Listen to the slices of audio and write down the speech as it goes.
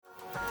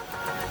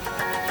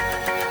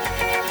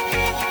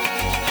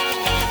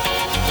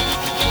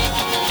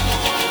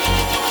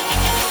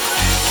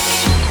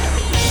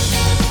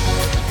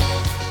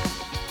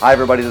Hi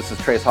everybody, this is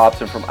Trace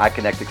Hobson from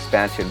iConnect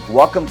Expansion.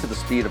 Welcome to the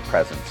Speed of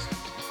Presence.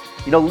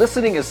 You know,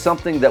 listening is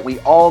something that we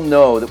all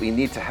know that we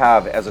need to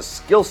have as a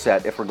skill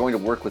set if we're going to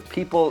work with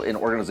people in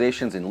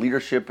organizations, in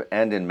leadership,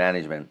 and in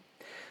management.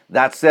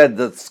 That said,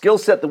 the skill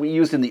set that we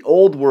used in the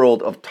old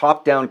world of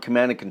top-down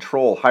command and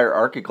control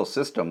hierarchical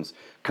systems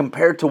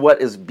compared to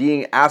what is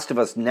being asked of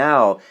us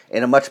now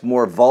in a much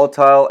more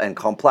volatile and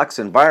complex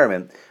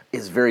environment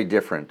is very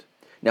different.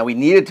 Now, we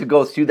needed to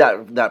go through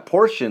that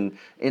portion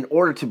in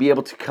order to be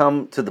able to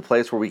come to the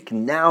place where we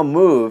can now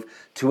move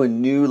to a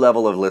new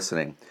level of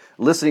listening.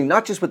 Listening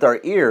not just with our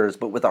ears,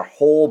 but with our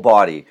whole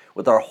body,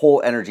 with our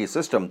whole energy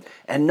system,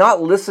 and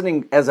not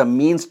listening as a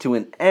means to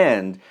an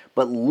end,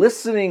 but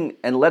listening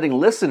and letting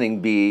listening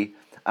be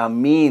a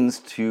means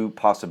to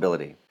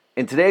possibility.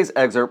 In today's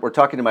excerpt, we're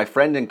talking to my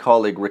friend and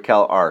colleague,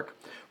 Raquel Ark.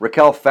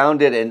 Raquel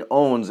founded and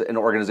owns an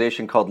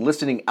organization called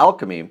Listening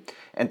Alchemy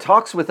and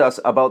talks with us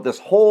about this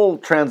whole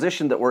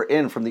transition that we're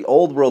in from the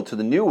old world to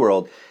the new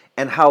world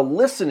and how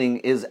listening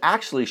is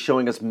actually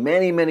showing us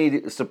many,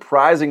 many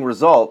surprising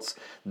results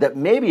that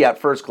maybe at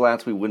first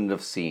glance we wouldn't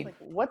have seen.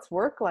 What's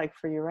work like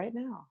for you right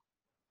now?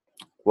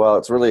 Well,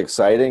 it's really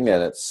exciting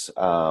and it's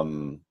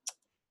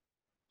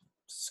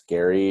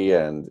scary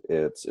and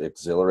it's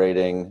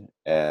exhilarating,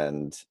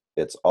 and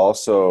it's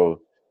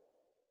also,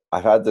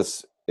 I've had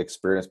this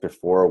experience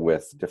before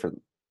with different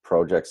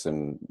projects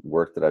and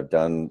work that I've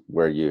done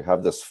where you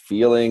have this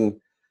feeling,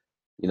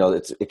 you know,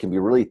 it can be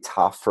really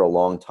tough for a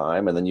long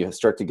time, and then you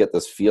start to get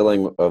this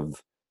feeling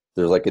of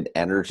there's like an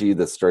energy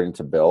that's starting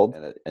to build,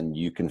 and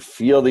you can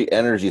feel the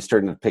energy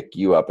starting to pick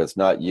you up. It's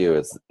not you,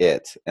 it's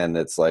it. And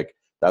it's like,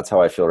 that's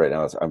how I feel right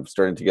now. I'm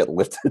starting to get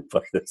lifted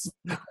by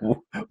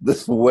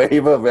this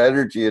wave of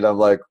energy, and I'm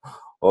like,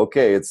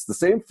 okay, it's the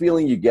same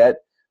feeling you get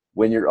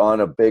when you're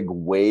on a big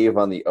wave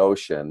on the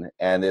ocean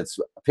and it's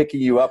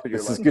picking you up, and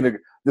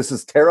this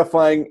is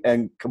terrifying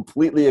and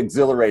completely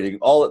exhilarating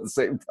all at the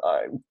same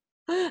time.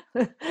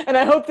 And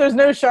I hope there's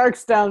no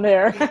sharks down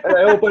there. And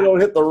I hope I don't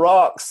hit the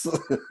rocks.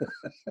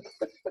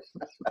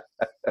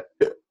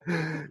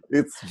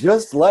 It's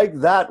just like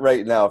that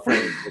right now for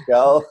me,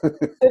 Raquel.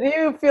 Do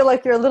you feel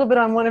like you're a little bit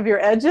on one of your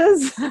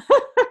edges?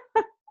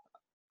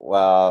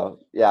 Wow.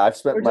 Yeah, I've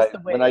spent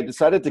when I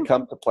decided to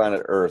come to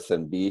planet Earth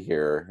and be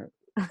here,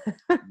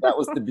 that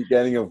was the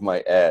beginning of my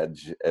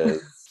edge, and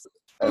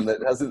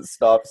it hasn't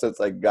stopped since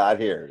I got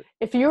here.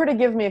 If you were to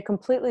give me a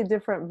completely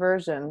different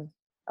version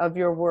of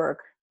your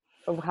work,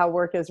 of how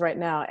work is right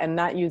now, and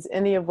not use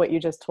any of what you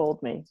just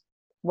told me,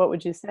 what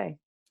would you say?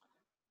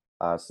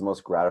 It's the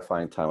most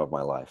gratifying time of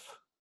my life.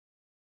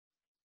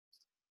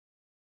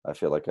 I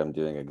feel like I'm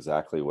doing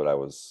exactly what I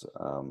was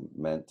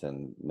meant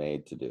and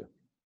made to do.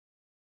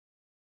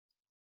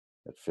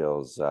 It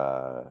feels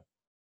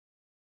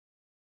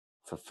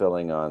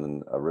fulfilling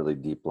on a really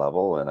deep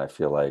level, and I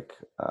feel like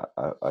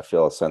I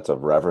feel a sense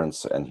of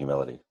reverence and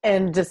humility.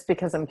 And just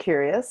because I'm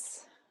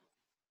curious,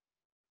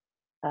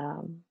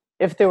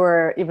 if there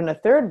were even a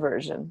third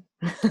version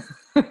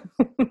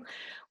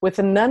with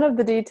none of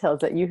the details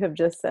that you have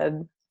just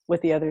said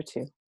with the other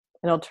two,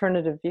 an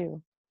alternative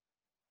view.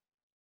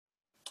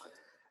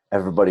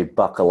 Everybody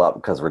buckle up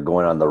because we're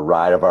going on the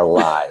ride of our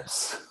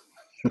lives.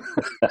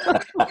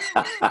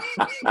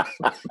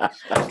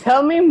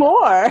 Tell me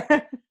more,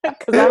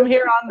 because I'm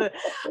here on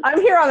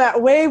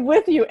that wave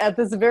with you at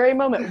this very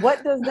moment.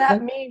 What does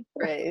that mean,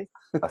 Trace?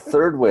 A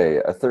third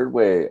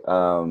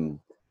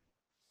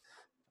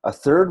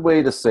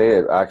way to say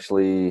it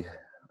actually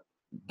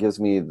gives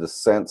me the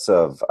sense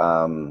of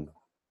I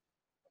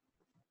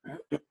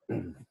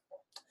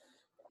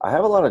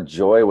have a lot of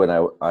joy when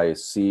I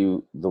see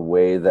the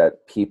way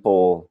that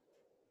people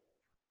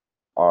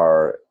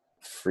are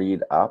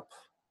freed up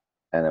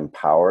and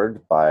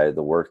empowered by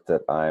the work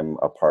that I'm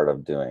a part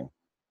of doing.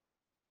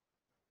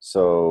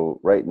 So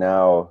right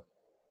now,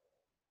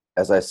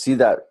 as I see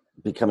that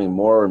becoming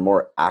more and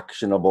more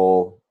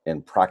actionable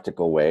in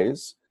practical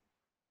ways,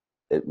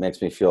 it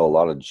makes me feel a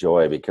lot of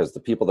joy, because the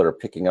people that are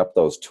picking up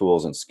those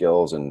tools and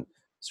skills and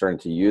starting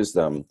to use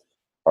them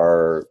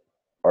are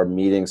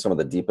meeting some of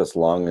the deepest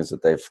longings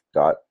that they've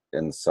got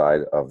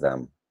inside of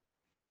them.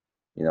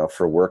 You know,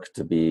 for work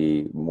to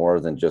be more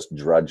than just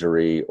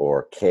drudgery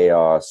or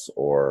chaos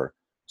or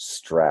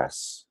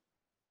stress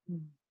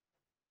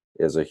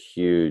is a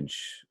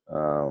huge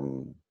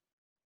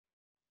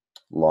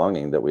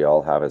longing that we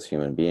all have as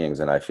human beings.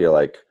 And I feel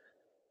like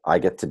I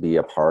get to be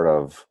a part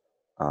of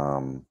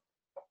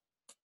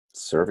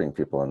serving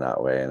people in that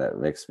way, and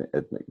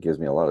it gives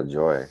me a lot of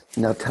joy.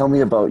 Now tell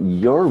me about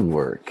your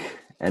work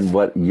and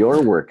what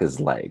your work is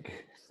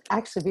like.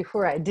 Actually,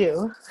 before I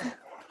do,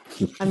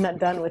 I'm not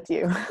done with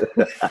you.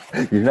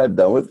 You're not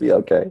done with me?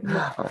 Okay.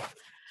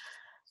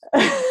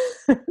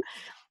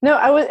 No,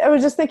 I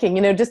was just thinking,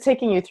 you know, just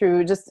taking you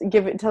through,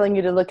 telling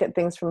you to look at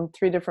things from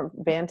three different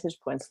vantage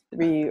points,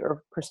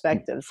 or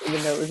perspectives,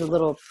 even though it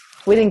was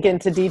we didn't get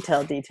into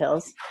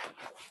details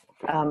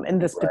in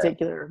this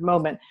particular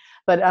moment.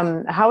 But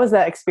how was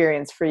that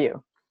experience for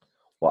you?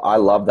 Well, I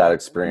love that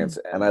experience,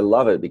 and I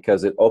love it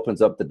because it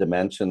opens up the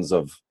dimensions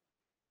of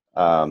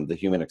the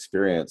human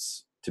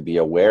experience to be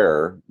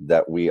aware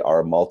that we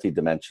are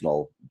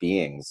multidimensional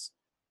beings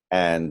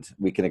and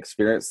we can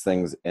experience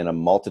things in a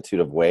multitude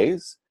of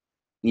ways,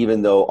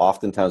 even though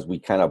oftentimes we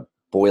kind of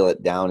boil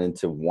it down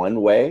into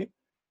one way.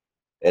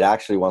 It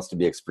actually wants to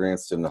be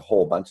experienced in a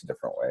whole bunch of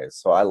different ways.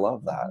 So I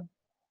love that.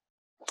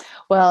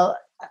 Well,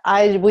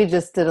 we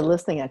just did a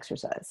listening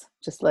exercise,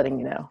 just letting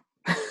you know.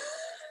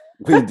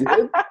 We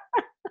did?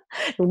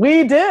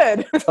 We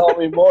did. Tell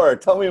me more.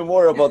 Tell me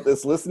more about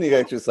this listening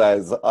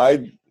exercise.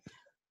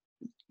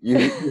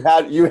 You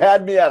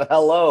had me at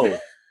hello.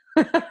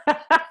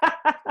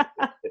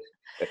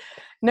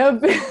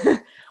 No,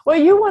 well,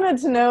 you wanted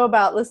to know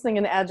about listening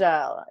in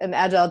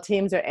agile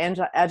teams or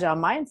agile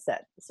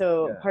mindset.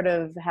 So part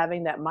of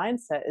having that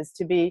mindset is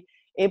to be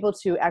able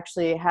to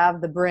actually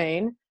have the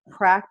brain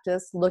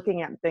practice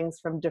looking at things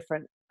from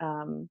different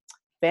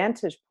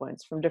vantage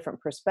points, from different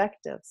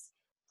perspectives.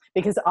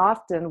 Because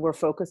often we're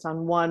focused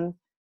on one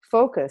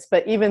focus,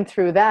 but even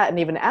through that, and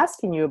even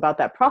asking you about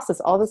that process,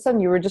 all of a sudden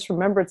you were just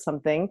remembered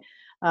something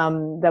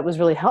that was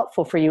really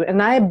helpful for you.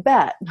 And I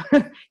bet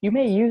you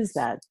may use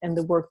that in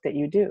the work that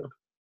you do.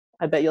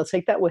 I bet you'll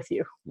take that with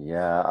you.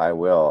 Yeah, I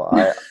will.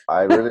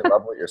 I really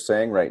love what you're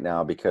saying right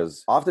now,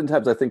 because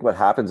oftentimes I think what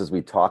happens is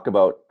we talk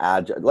about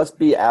agile. Let's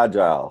be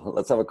agile.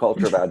 Let's have a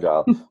culture of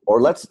agile, or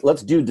let's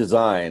do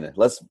design.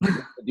 Let's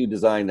do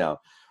design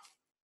now.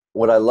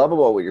 What I love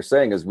about what you're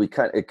saying is it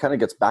kind of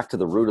gets back to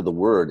the root of the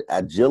word.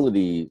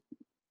 Agility,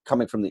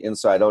 coming from the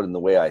inside out in the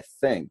way I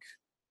think,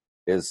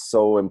 is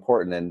so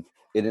important, and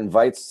it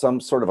invites some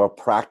sort of a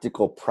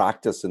practical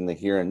practice in the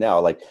here and now.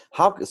 Like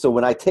so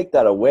when I take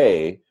that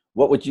away,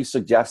 what would you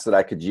suggest that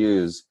I could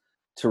use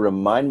to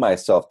remind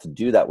myself to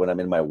do that when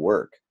I'm in my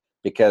work?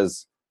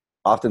 Because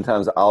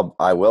oftentimes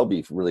I will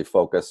be really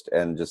focused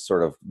and just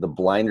sort of the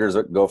blinders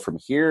go from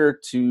here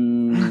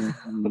to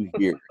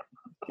here.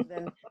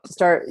 Then to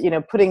start,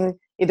 putting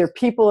either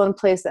people in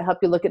place that help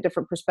you look at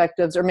different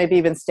perspectives, or maybe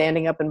even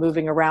standing up and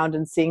moving around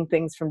and seeing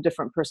things from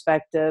different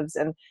perspectives,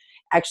 and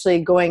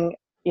actually going,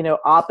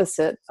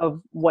 opposite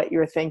of what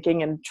you're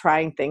thinking and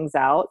trying things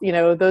out.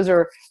 Those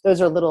are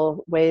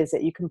little ways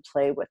that you can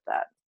play with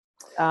that.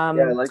 I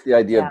like the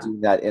idea of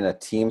doing that in a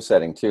team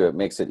setting too. It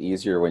makes it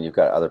easier when you've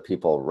got other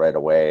people right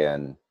away,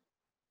 and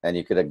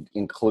you could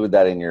include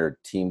that in your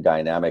team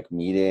dynamic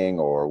meeting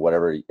or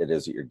whatever it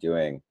is that you're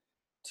doing,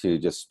 to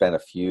just spend a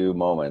few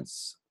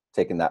moments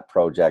taking that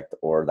project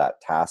or that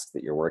task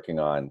that you're working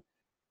on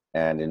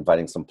and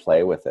inviting some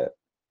play with it.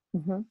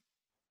 Mm-hmm.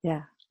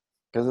 Yeah.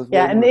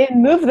 And they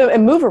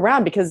move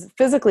around, because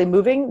physically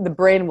moving, the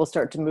brain will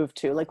start to move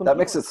too. Like that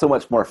makes it so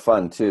much more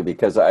fun too,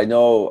 because I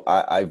know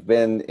I've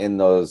been in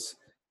those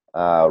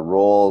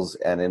roles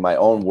and in my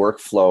own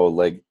workflow,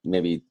 like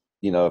maybe,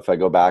 if I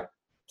go back,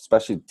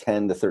 especially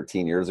 10 to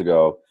 13 years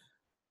ago,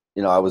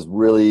 I was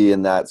really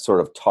in that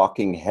sort of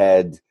talking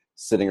head,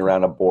 sitting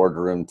around a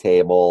boardroom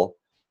table,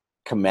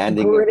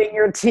 commanding, gritting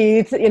your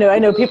teeth. I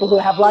know people who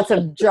have lots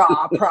of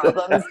jaw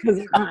problems because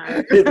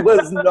it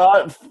was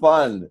not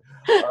fun.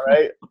 All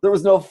right, there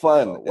was no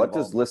fun. What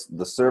does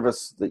the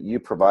service that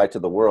you provide to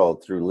the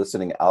world through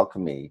Listening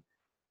Alchemy?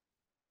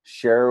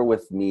 Share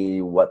with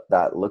me what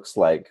that looks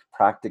like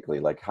practically.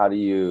 Like, how do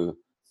you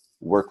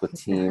work with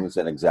teams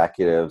and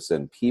executives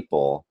and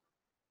people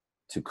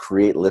to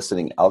create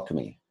Listening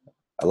Alchemy?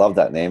 I love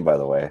that name, by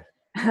the way.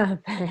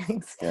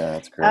 Thanks. Yeah,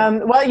 that's great.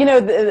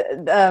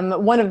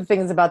 Well, one of the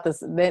things about the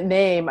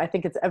name, I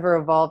think it's ever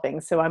evolving.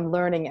 So I'm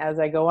learning as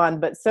I go on.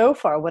 But so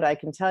far, what I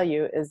can tell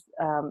you is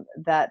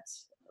that,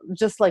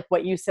 just like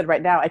what you said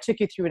right now, I took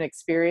you through an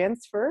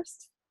experience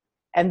first,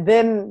 and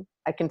then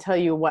I can tell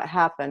you what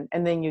happened,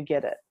 and then you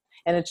get it.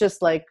 And it's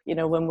just like,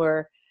 when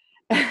we're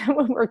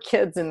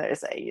kids and they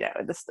say,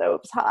 the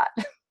stove's hot.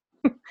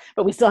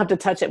 But we still have to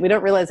touch it. We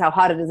don't realize how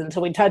hot it is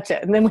until we touch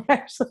it. And then we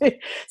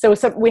actually,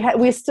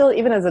 we still,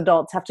 even as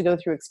adults, have to go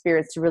through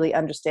experience to really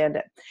understand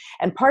it.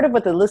 And part of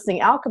what the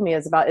Listening Alchemy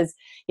is about is,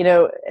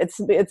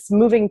 it's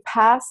moving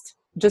past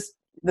just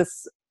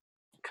this,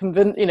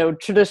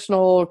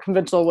 traditional,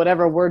 conventional,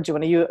 whatever word you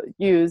want to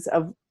use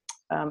of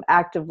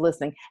active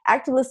listening.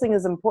 Active listening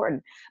is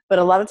important, but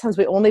a lot of times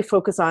we only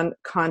focus on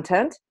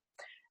content,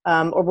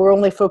 or we're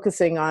only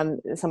focusing on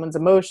someone's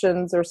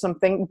emotions or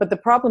something. But the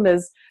problem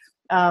is,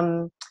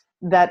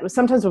 that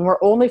sometimes when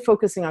we're only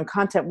focusing on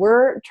content,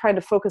 we're trying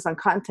to focus on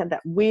content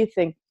that we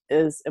think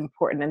is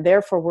important, and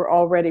therefore we're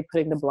already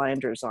putting the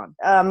blinders on.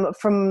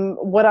 From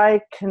what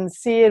I can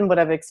see and what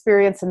I've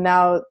experienced, and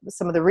now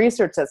some of the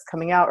research that's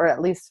coming out, or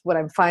at least what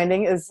I'm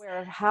finding, is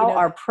how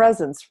our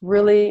presence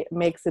really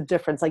makes a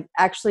difference. Like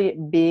actually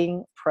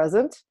being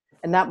present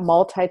and not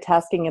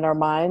multitasking in our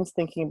minds,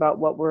 thinking about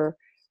what we're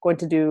going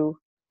to do,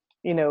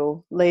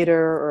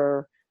 later,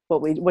 or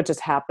what just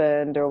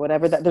happened or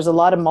whatever. That there's a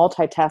lot of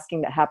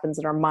multitasking that happens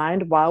in our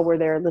mind while we're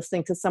there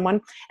listening to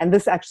someone, and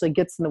this actually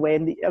gets in the way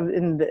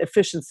in the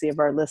efficiency of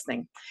our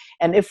listening.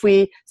 And if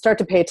we start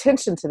to pay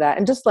attention to that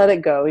and just let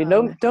it go,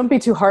 don't be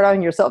too hard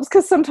on yourselves,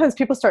 because sometimes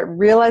people start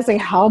realizing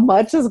how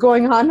much is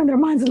going on in their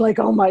minds and like,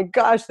 oh my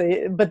gosh,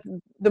 but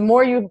the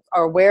more you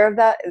are aware of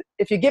that,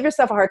 if you give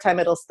yourself a hard time,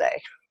 it'll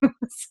stay.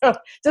 So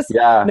just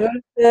notice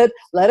it,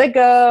 let it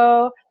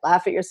go,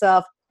 laugh at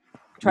yourself,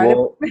 try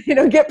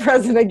to get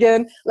present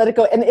again, let it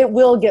go, and it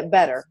will get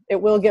better.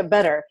 It will get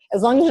better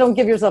as long as you don't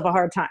give yourself a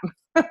hard time.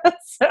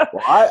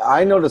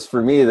 I noticed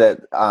for me that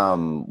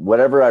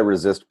whatever I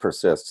resist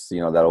persists,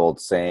 that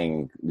old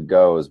saying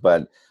goes,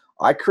 but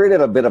I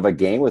created a bit of a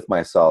game with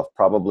myself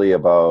probably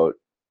about,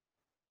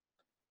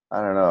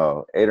 I don't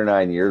know, 8 or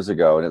 9 years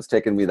ago, and it's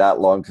taken me that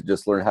long to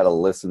just learn how to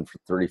listen for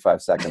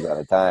 35 seconds at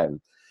a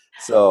time.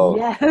 So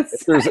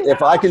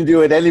if I can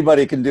do it,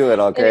 anybody can do it.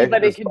 Okay,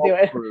 anybody can do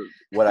it.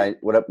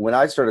 When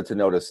I started to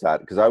notice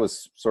that, because I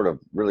was sort of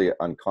really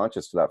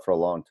unconscious to that for a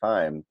long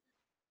time,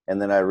 and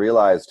then I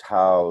realized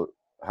how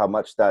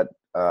much that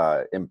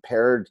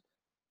impaired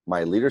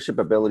my leadership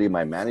ability,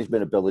 my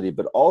management ability,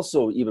 but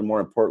also even more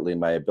importantly,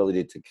 my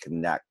ability to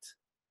connect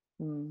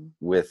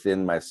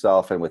within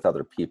myself and with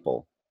other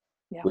people.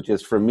 Which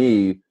is for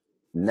me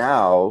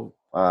now,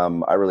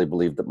 I really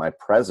believe that my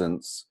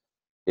presence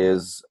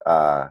is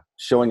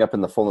showing up in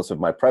the fullness of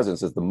my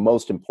presence is the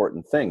most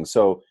important thing.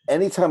 So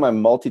anytime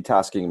I'm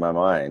multitasking my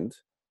mind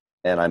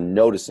and I'm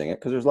noticing it,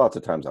 because there's lots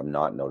of times I'm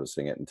not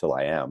noticing it until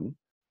I am,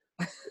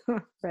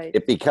 right.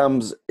 It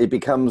becomes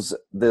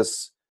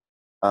this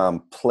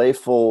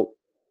playful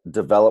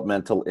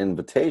developmental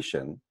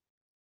invitation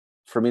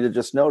for me to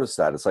just notice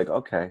that. It's like,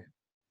 okay,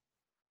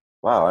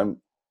 wow,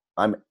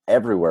 I'm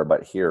everywhere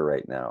but here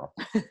right now.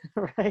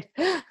 Right.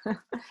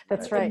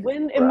 That's right.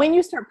 And when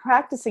you start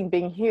practicing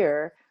being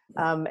here,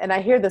 and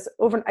I hear this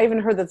I even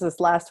heard this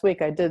last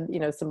week. I did,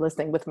 some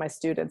listening with my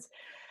students.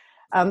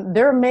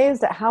 They're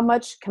amazed at how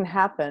much can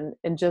happen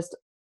in just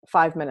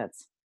 5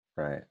 minutes.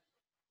 Right.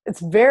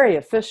 It's very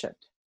efficient.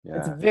 Yeah.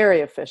 It's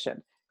very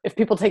efficient if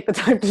people take the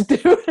time to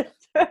do it.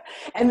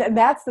 And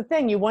that's the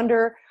thing. You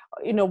wonder,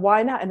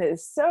 why not? And it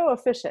is so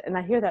efficient. And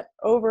I hear that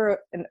over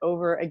and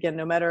over again,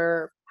 no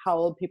matter how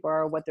old people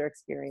are, what their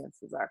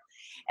experiences are.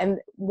 And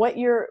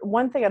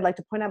one thing I'd like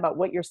to point out about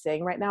what you're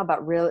saying right now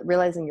about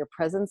realizing your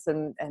presence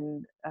and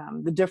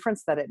the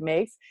difference that it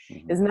makes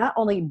is not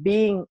only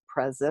being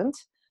present,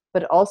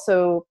 but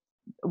also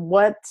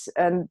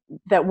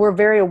that we're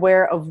very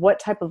aware of what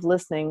type of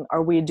listening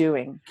are we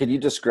doing. Can you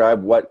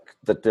describe what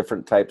the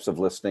different types of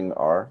listening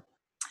are?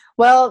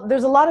 Well,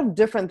 there's a lot of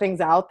different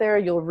things out there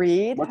you'll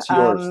read. What's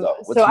yours,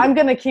 though? I'm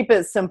going to keep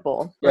it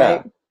simple,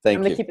 right? Thank you.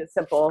 I'm going to keep it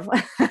simple.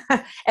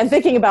 And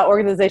thinking about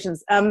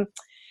organizations,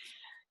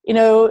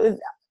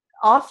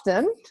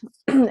 often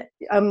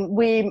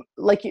we,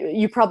 like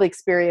you probably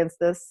experienced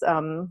this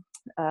when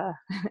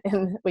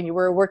you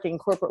were working in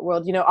corporate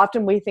world,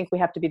 often we think we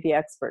have to be the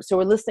expert. So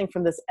we're listening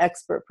from this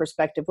expert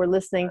perspective. We're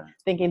listening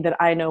thinking that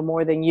I know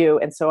more than you,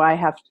 and so I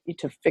have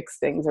to fix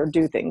things or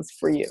do things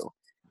for you.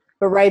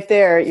 But right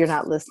there, you're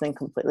not listening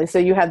completely. So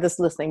you have this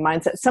listening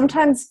mindset.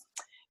 Sometimes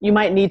you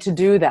might need to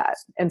do that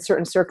in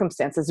certain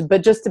circumstances,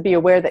 but just to be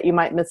aware that you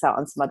might miss out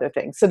on some other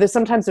things. So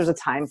sometimes there's a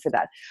time for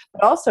that.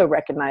 But also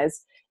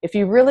recognize, if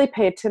you really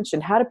pay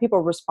attention, how do people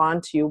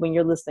respond to you when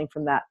you're listening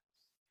from that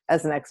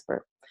as an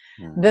expert?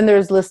 Then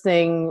there's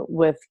listening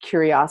with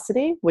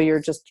curiosity, where you're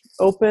just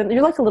open.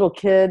 You're like a little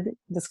kid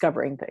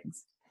discovering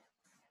things.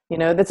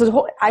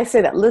 I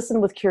say that,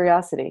 listen with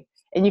curiosity.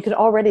 And you can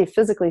already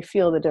physically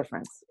feel the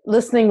difference.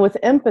 Listening with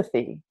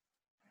empathy,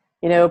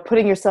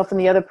 putting yourself in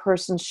the other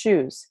person's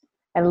shoes.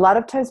 And a lot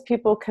of times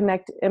people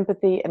connect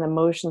empathy and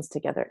emotions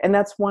together. And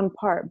that's one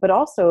part. But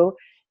also,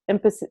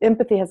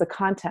 empathy has a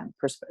content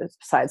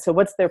side. So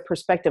what's their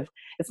perspective?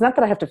 It's not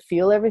that I have to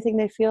feel everything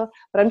they feel,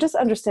 but I'm just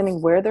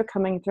understanding where they're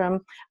coming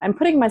from. I'm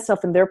putting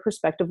myself in their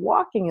perspective,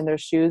 walking in their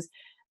shoes,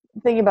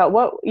 thinking about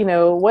what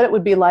it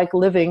would be like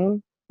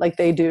living like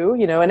they do,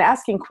 and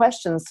asking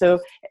questions. So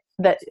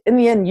that in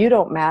the end, you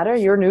don't matter,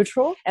 you're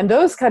neutral. And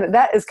those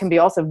can be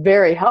also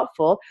very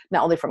helpful,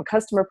 not only from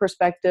customer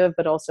perspective,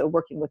 but also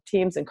working with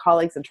teams and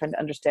colleagues and trying to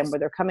understand where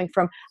they're coming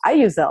from. I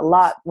use that a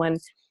lot when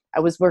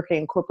I was working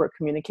in corporate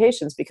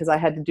communications, because I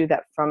had to do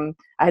that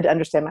I had to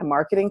understand my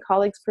marketing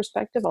colleagues'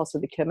 perspective, also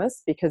the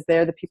chemists, because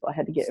they're the people I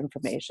had to get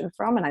information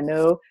from. And I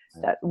know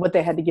that what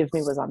they had to give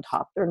me was on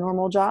top of their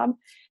normal job.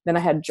 Then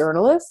I had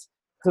journalists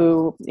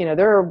who,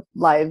 their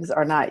lives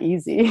are not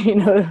easy,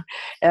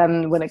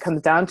 and when it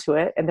comes down to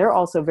it, and they're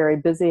also very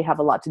busy, have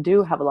a lot to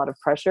do, have a lot of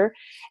pressure,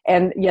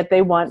 and yet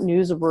they want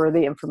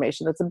newsworthy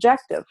information that's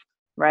objective,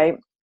 right?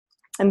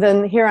 And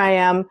then here I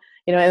am,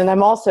 and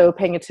I'm also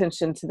paying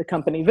attention to the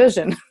company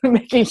vision,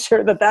 making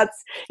sure that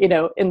that's,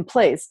 in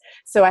place.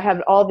 So I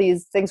have all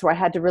these things where I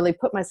had to really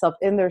put myself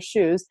in their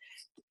shoes,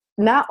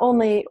 not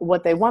only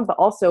what they want, but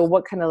also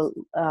what kind of,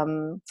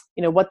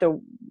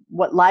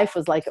 what life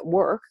was like at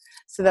work,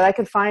 so that I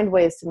could find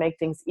ways to make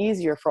things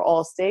easier for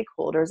all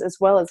stakeholders, as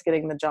well as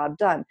getting the job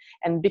done.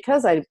 And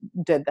because I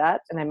did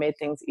that and I made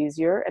things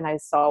easier and I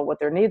saw what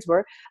their needs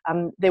were,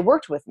 they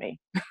worked with me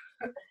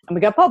and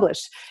we got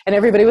published and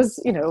everybody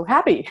was,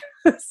 happy.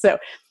 So,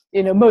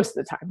 most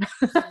of the time.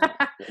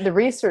 The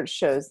research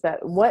shows that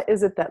what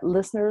is it that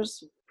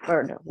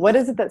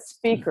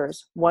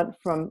speakers want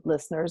from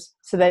listeners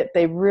so that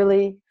they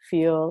really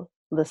feel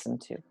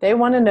listened to? They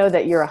want to know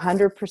that you're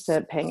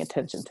 100% paying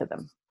attention to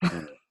them.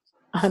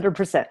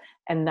 100%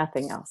 and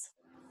nothing else.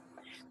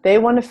 They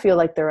want to feel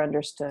like they're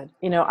understood.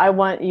 I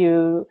want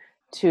you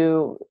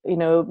to,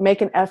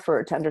 make an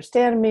effort to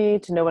understand me,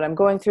 to know what I'm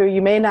going through.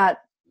 You may not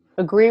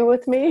agree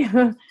with me,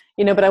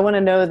 but I want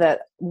to know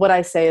that what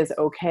I say is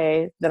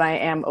okay, that I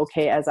am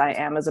okay as I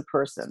am as a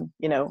person,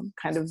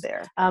 kind of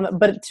there.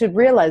 But to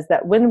realize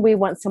that when we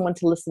want someone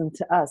to listen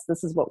to us,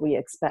 this is what we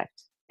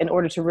expect in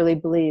order to really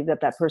believe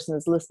that that person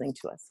is listening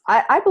to us.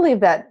 I believe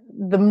that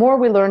the more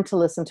we learn to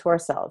listen to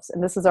ourselves,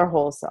 and this is our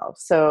whole self,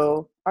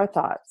 so our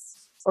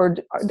thoughts, or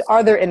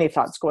are there any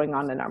thoughts going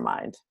on in our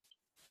mind?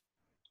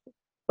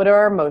 What are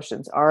our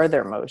emotions? Are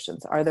there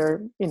emotions? Are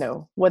there,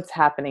 what's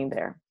happening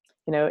there?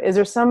 Is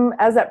there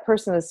as that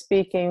person is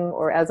speaking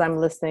or as I'm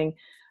listening,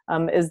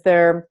 is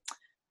there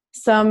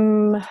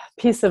some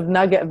piece of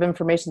nugget of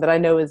information that I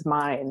know is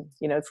mine?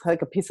 It's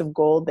like a piece of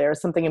gold there,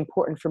 something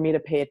important for me to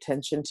pay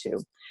attention to.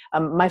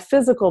 My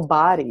physical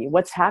body,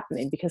 what's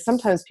happening? Because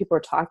sometimes people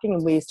are talking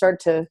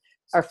and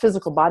our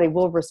physical body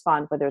will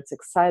respond, whether it's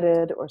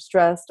excited or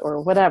stressed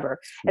or whatever,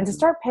 and to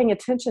start paying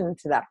attention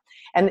to that.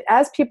 And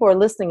as people are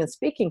listening and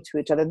speaking to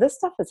each other, this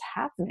stuff is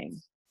happening.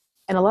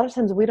 And a lot of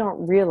times we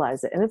don't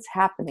realize it, and it's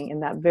happening in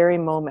that very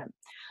moment.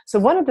 So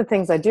one of the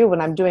things I do when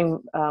I'm doing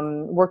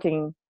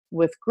working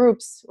with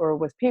groups or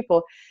with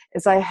people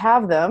is I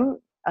have them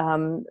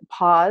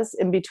pause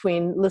in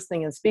between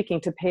listening and speaking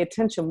to pay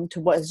attention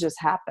to what has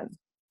just happened,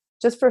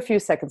 just for a few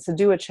seconds, to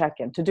do a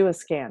check-in, to do a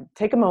scan.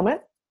 Take a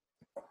moment,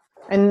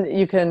 and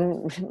you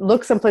can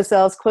look someplace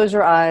else, close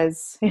your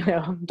eyes,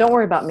 don't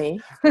worry about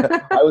me.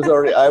 I was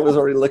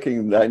already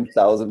looking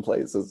 9,000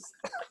 places.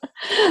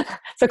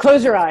 So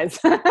close your eyes.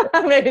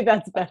 Maybe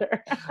that's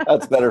better.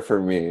 That's better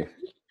for me.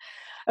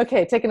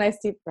 Okay, take a nice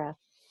deep breath.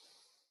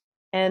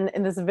 And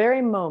in this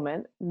very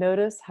moment,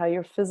 notice how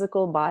your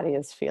physical body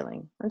is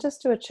feeling. And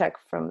just do a check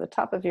from the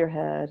top of your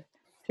head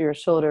to your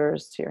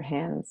shoulders, to your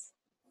hands,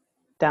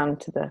 down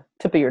to the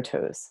tip of your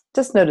toes.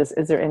 Just notice,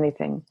 is there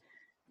anything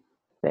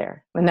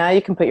there? And now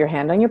you can put your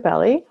hand on your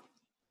belly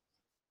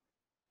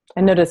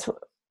and notice,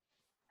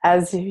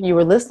 as you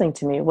were listening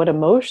to me, what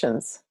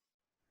emotions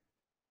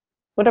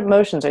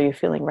are you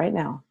feeling right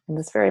now in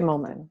this very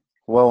moment?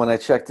 Well, when I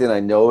checked in,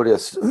 I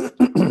noticed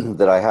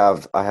that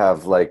I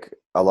have like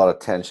a lot of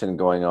tension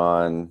going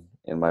on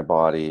in my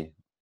body.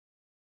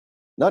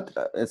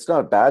 It's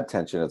not bad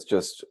tension. It's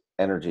just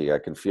energy. I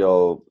can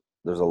feel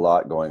there's a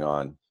lot going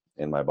on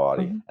in my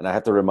body, and I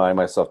have to remind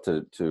myself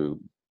to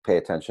pay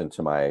attention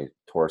to my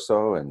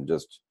torso and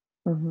just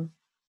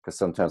because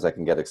sometimes I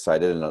can get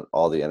excited and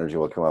all the energy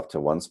will come up to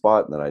one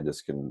spot, and then I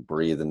just can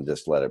breathe and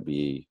just let it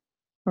be.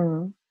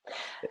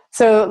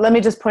 So let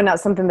me just point out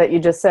something that you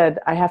just said.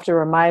 I have to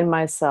remind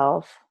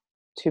myself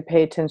to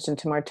pay attention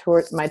to my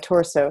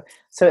torso.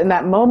 So in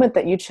that moment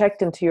that you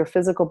checked into your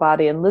physical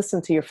body and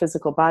listened to your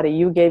physical body,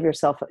 you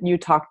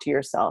talked to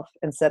yourself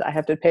and said, I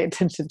have to pay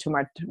attention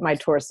to my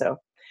torso.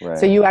 Right.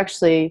 So you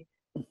actually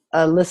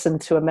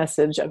listened to a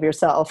message of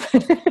yourself.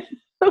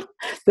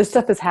 This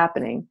stuff is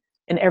happening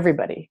in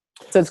everybody.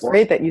 So it's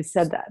great that you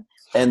said that.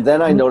 And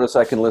then I notice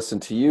I can listen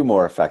to you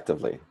more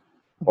effectively.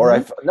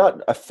 Or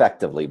not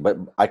effectively, but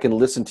I can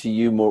listen to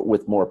you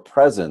with more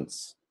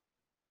presence.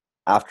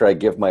 After I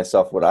give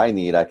myself what I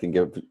need, I can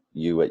give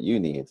you what you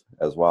need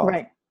as well.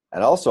 Right.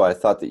 And also, I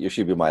thought that you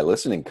should be my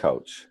listening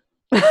coach.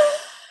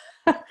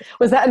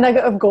 Was that a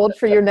nugget of gold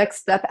for your next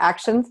step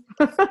actions?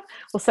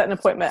 We'll set an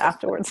appointment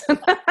afterwards.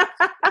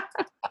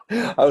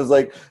 I was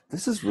like,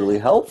 this is really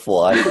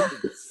helpful.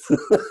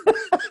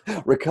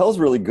 Raquel's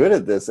really good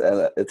at this,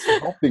 and it's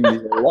helping me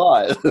a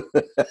lot.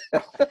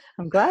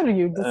 I'm glad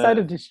you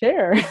decided to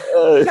share.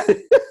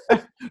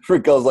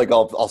 Raquel's like,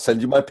 I'll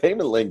send you my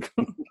payment link.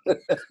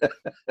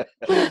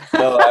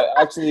 No,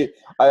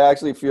 I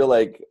actually feel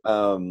like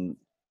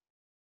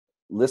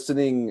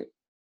listening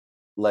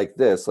like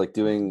this, like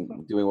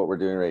doing what we're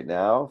doing right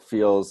now,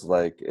 feels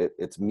like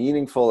it's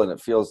meaningful, and it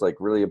feels like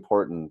really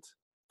important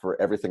for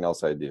everything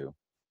else I do.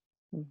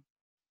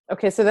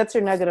 Okay, so that's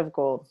your nugget of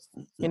gold.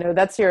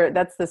 That's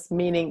this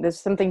meaning. There's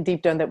something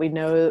deep down that we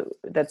know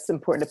that's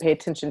important to pay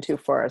attention to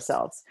for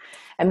ourselves.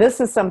 And this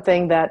is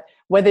something that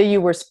whether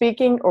you were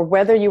speaking or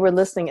whether you were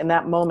listening in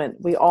that moment,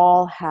 we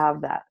all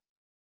have that,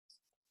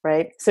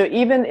 right? So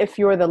even if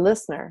you're the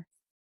listener,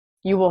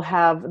 you will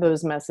have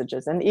those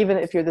messages. And even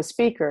if you're the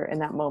speaker in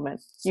that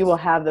moment, you will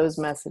have those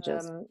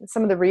messages.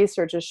 Some of the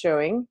research is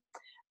showing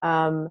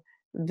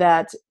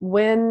that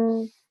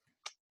when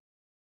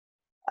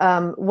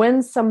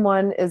when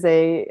someone is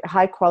a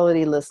high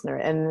quality listener,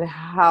 and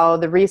how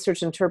the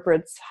research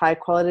interprets high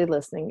quality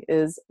listening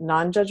is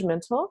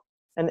non-judgmental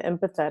and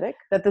empathetic,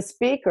 that the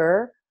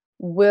speaker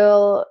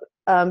will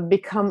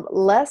become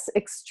less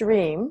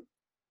extreme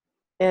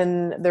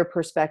in their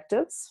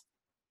perspectives.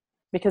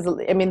 Because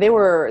I mean, they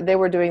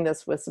were doing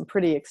this with some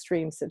pretty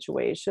extreme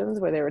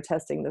situations where they were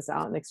testing this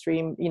out in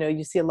extreme,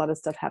 you see a lot of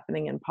stuff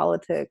happening in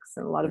politics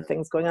and a lot of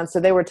things going on. So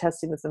they were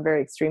testing this in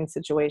very extreme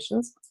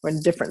situations, or in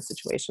different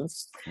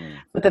situations.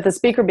 But that the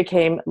speaker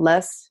became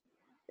less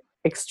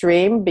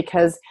extreme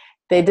because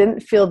they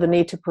didn't feel the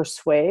need to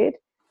persuade.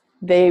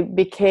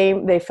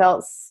 They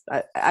felt,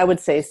 I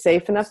would say,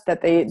 safe enough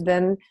that they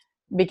then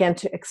began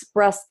to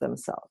express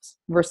themselves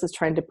versus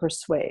trying to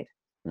persuade.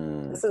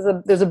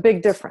 There's a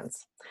big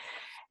difference.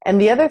 And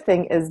the other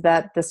thing is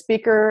that the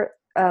speaker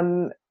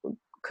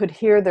could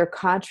hear their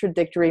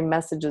contradictory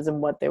messages in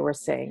what they were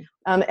saying.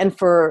 And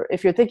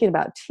if you're thinking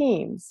about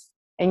teams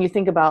and you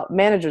think about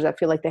managers that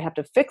feel like they have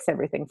to fix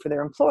everything for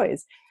their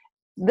employees,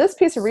 this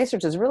piece of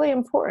research is really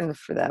important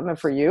for them and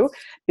for you,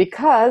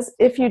 because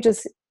if you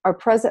just are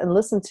present and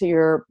listen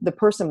to the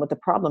person with the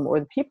problem or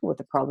the people with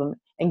the problem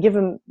and give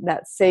them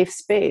that safe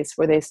space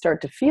where they start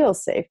to feel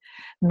safe,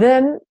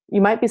 then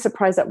you might be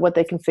surprised at what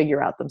they can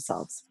figure out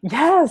themselves.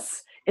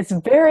 Yes, it's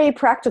very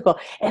practical.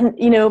 And,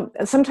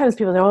 sometimes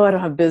people say, oh, I don't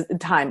have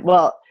time.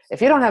 Well,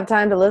 if you don't have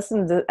time to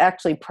listen to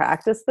actually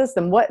practice this,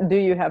 then what do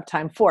you have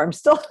time for? I'm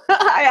still,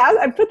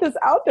 I put this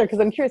out there because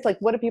I'm curious, like,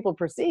 what do people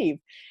perceive?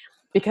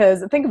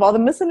 Because think of all the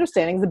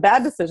misunderstandings, the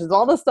bad decisions,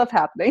 all this stuff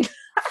happening.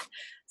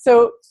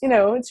 So,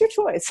 it's your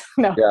choice.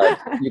 No. Yeah,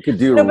 you could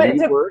do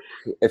rework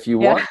if you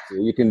want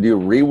to. You can do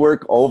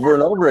rework over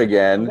and over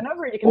again.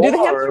 You can do the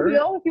hamster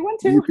wheel if you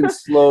want to. You can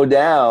slow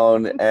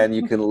down and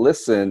you can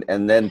listen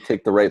and then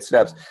take the right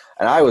steps.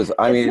 And it's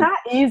not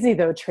easy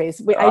though,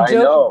 Trace. I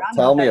know.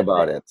 Tell me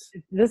about it.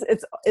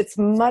 It's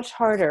much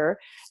harder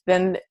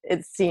than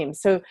it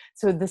seems. So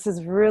this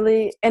is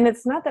really, and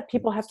it's not that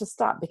people have to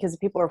stop because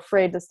people are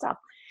afraid to stop.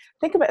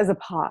 Think of it as a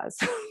pause.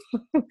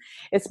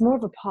 It's more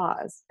of a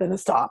pause than a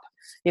stop,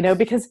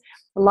 because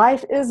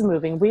life is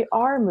moving. We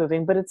are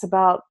moving, but it's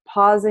about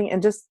pausing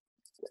and just,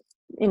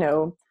 I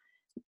love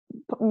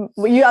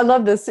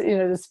this,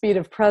 the speed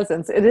of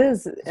presence. It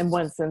is, in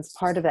one sense,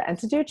 part of that. And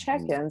to do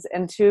check-ins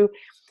and to,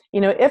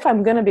 if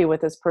I'm going to be with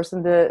this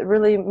person, to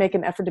really make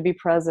an effort to be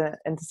present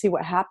and to see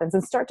what happens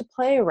and start to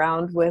play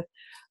around with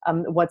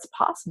what's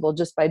possible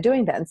just by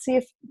doing that and see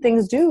if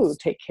things do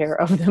take care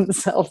of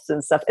themselves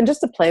and stuff, and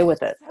just to play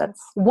with it. That's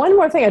one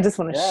more thing I just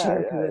want to share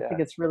because I think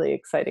it's really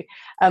exciting.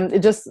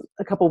 Just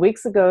a couple of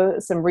weeks ago,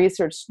 some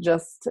research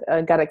just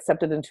got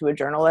accepted into a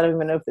journal. I don't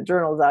even know if the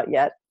journal's out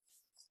yet,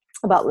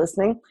 about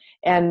listening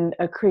and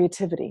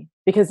creativity,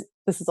 because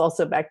this is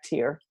also back to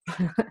your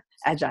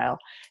agile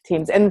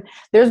teams. And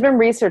there's been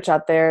research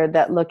out there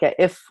that look at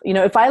if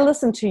I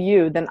listen to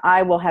you, then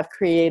I will have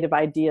creative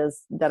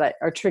ideas that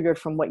are triggered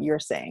from what you're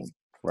saying.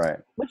 Right.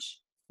 Which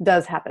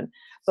does happen.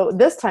 But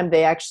this time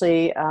they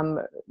actually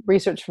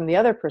researched from the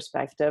other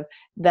perspective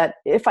that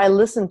if I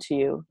listen to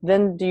you,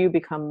 then do you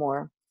become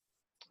more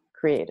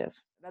creative?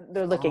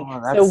 They're looking.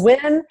 So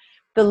when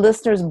the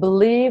listeners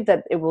believe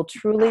that it will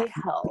truly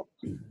help,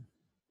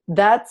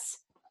 that's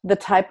the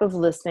type of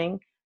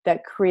listening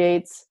that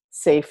creates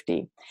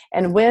safety.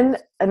 And when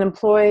an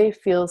employee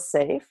feels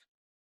safe,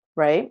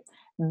 right,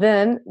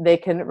 then they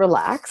can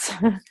relax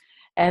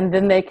and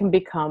then they can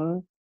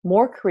become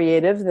more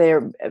creative.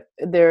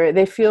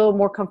 They feel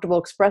more comfortable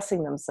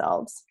expressing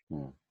themselves,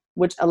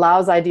 which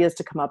allows ideas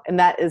to come up. And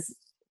that is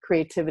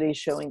creativity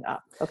showing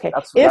up. Okay.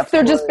 If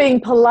they're just being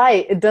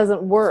polite, it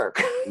doesn't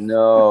work.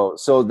 No.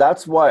 So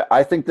that's why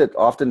I think that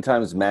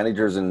oftentimes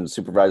managers and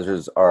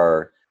supervisors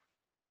are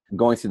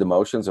going through the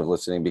motions of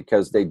listening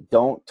because they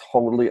don't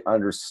totally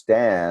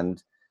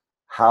understand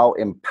how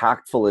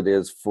impactful it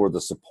is for the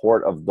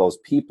support of those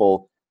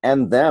people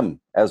and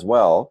them as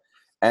well,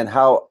 and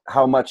how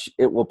much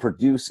it will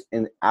produce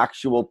in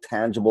actual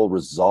tangible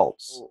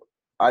results.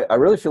 I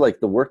really feel like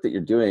the work that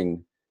you're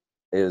doing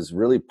is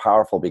really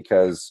powerful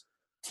because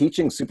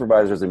teaching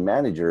supervisors and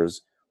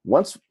managers,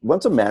 once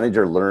a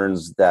manager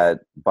learns that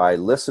by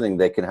listening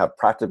they can have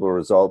practical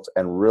results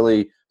and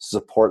really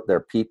support their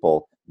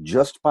people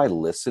just by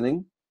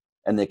listening,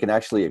 and they can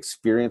actually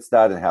experience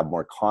that and have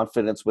more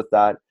confidence with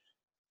that,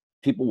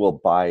 people will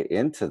buy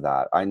into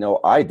that. I know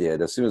I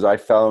did. As soon as I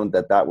found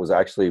that was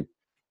actually,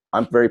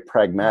 I'm very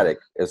pragmatic.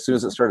 As soon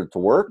as it started to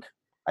work,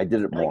 I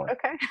did it more.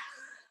 Okay.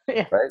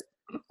 Yeah. Right?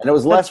 And it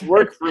was less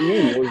work for me.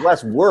 It was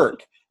less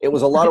work. It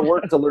was a lot of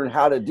work to learn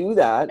how to do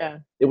that. Yeah.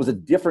 It was a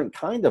different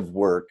kind of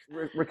work.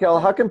 Raquel,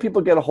 how can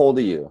people get a hold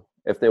of you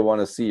if they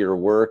want to see your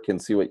work and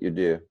see what you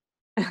do?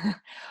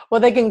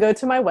 Well, they can go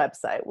to my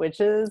website,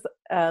 which is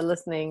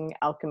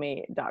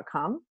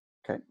listeningalchemy.com.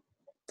 Okay.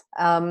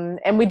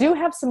 And we do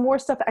have some more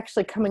stuff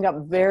actually coming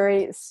up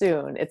very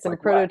soon. It's in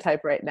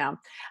prototype right now.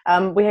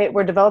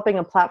 We're developing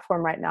a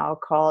platform right now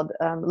called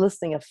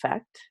Listening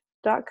Effect.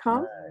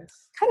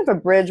 Nice. Kind of a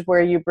bridge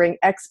where you bring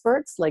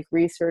experts like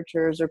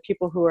researchers or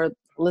people who are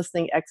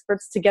listening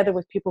experts together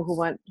with people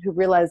who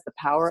realize the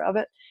power of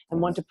it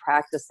and want to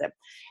practice it.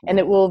 And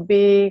it will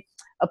be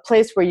a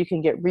place where you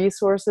can get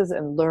resources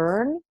and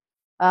learn,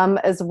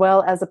 as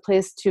well as a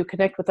place to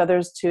connect with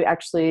others to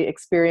actually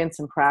experience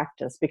and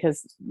practice,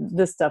 because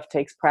this stuff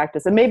takes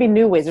practice and maybe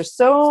new ways. There's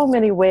so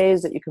many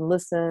ways that you can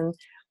listen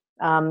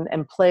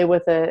and play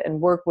with it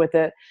and work with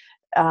it.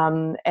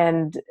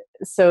 And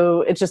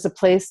so it's just a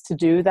place to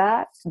do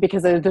that,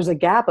 because there's a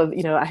gap of,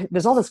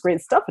 there's all this great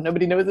stuff and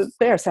nobody knows it's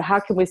there. So how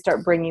can we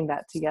start bringing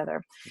that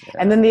together? Yeah.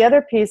 And then the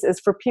other piece is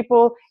for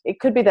people, it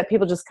could be that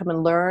people just come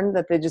and learn,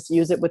 that they just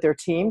use it with their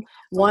team.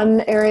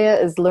 One area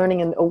is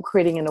learning and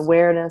creating an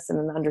awareness and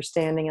an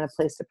understanding and a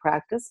place to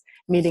practice,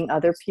 meeting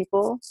other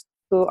people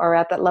who are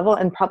at that level.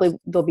 And probably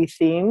there'll be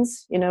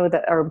themes,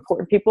 that are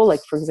important people.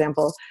 Like, for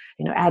example,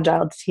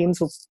 Agile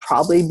teams will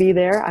probably be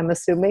there, I'm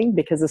assuming,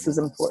 because this is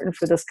important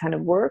for this kind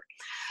of work.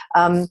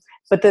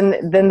 But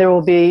then there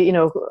will be,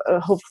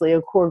 hopefully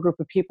a core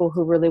group of people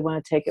who really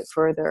want to take it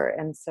further.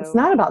 And so it's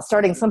not about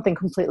starting something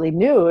completely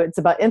new. It's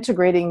about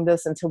integrating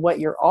this into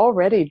what you're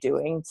already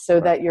doing so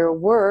that your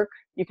work,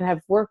 you can have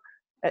work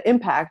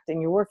impact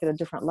in your work at a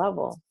different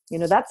level.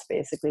 That's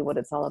basically what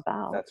it's all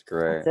about. That's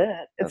great.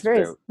 That's it.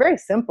 It's very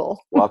simple.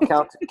 Well,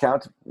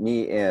 count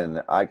me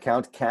in. I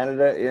count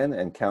Canada in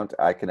and count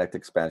iConnect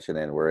expansion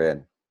in. We're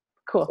in.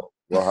 Cool.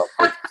 We'll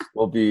help.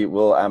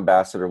 We'll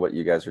ambassador what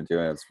you guys are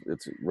doing.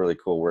 It's really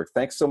cool work.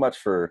 Thanks so much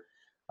for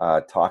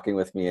talking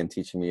with me and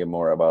teaching me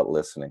more about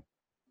listening.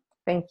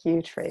 Thank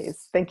you,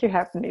 Trace. Thank you for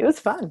having me. It was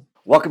fun.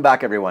 Welcome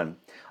back, everyone.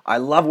 I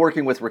love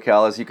working with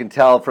Raquel, as you can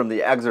tell from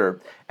the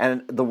excerpt,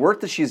 and the work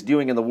that she's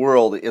doing in the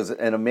world is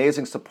an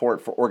amazing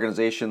support for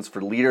organizations,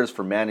 for leaders,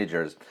 for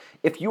managers.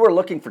 If you are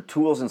looking for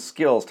tools and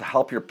skills to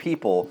help your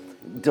people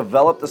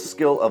develop the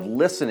skill of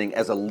listening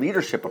as a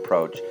leadership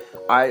approach,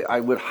 I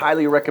would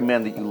highly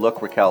recommend that you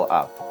look Raquel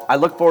up. I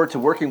look forward to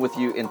working with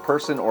you in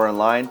person or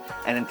online,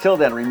 and until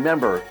then,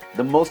 remember,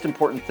 the most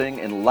important thing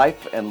in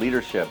life and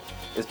leadership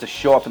is to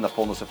show up in the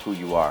fullness of who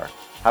you are.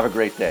 Have a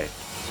great day.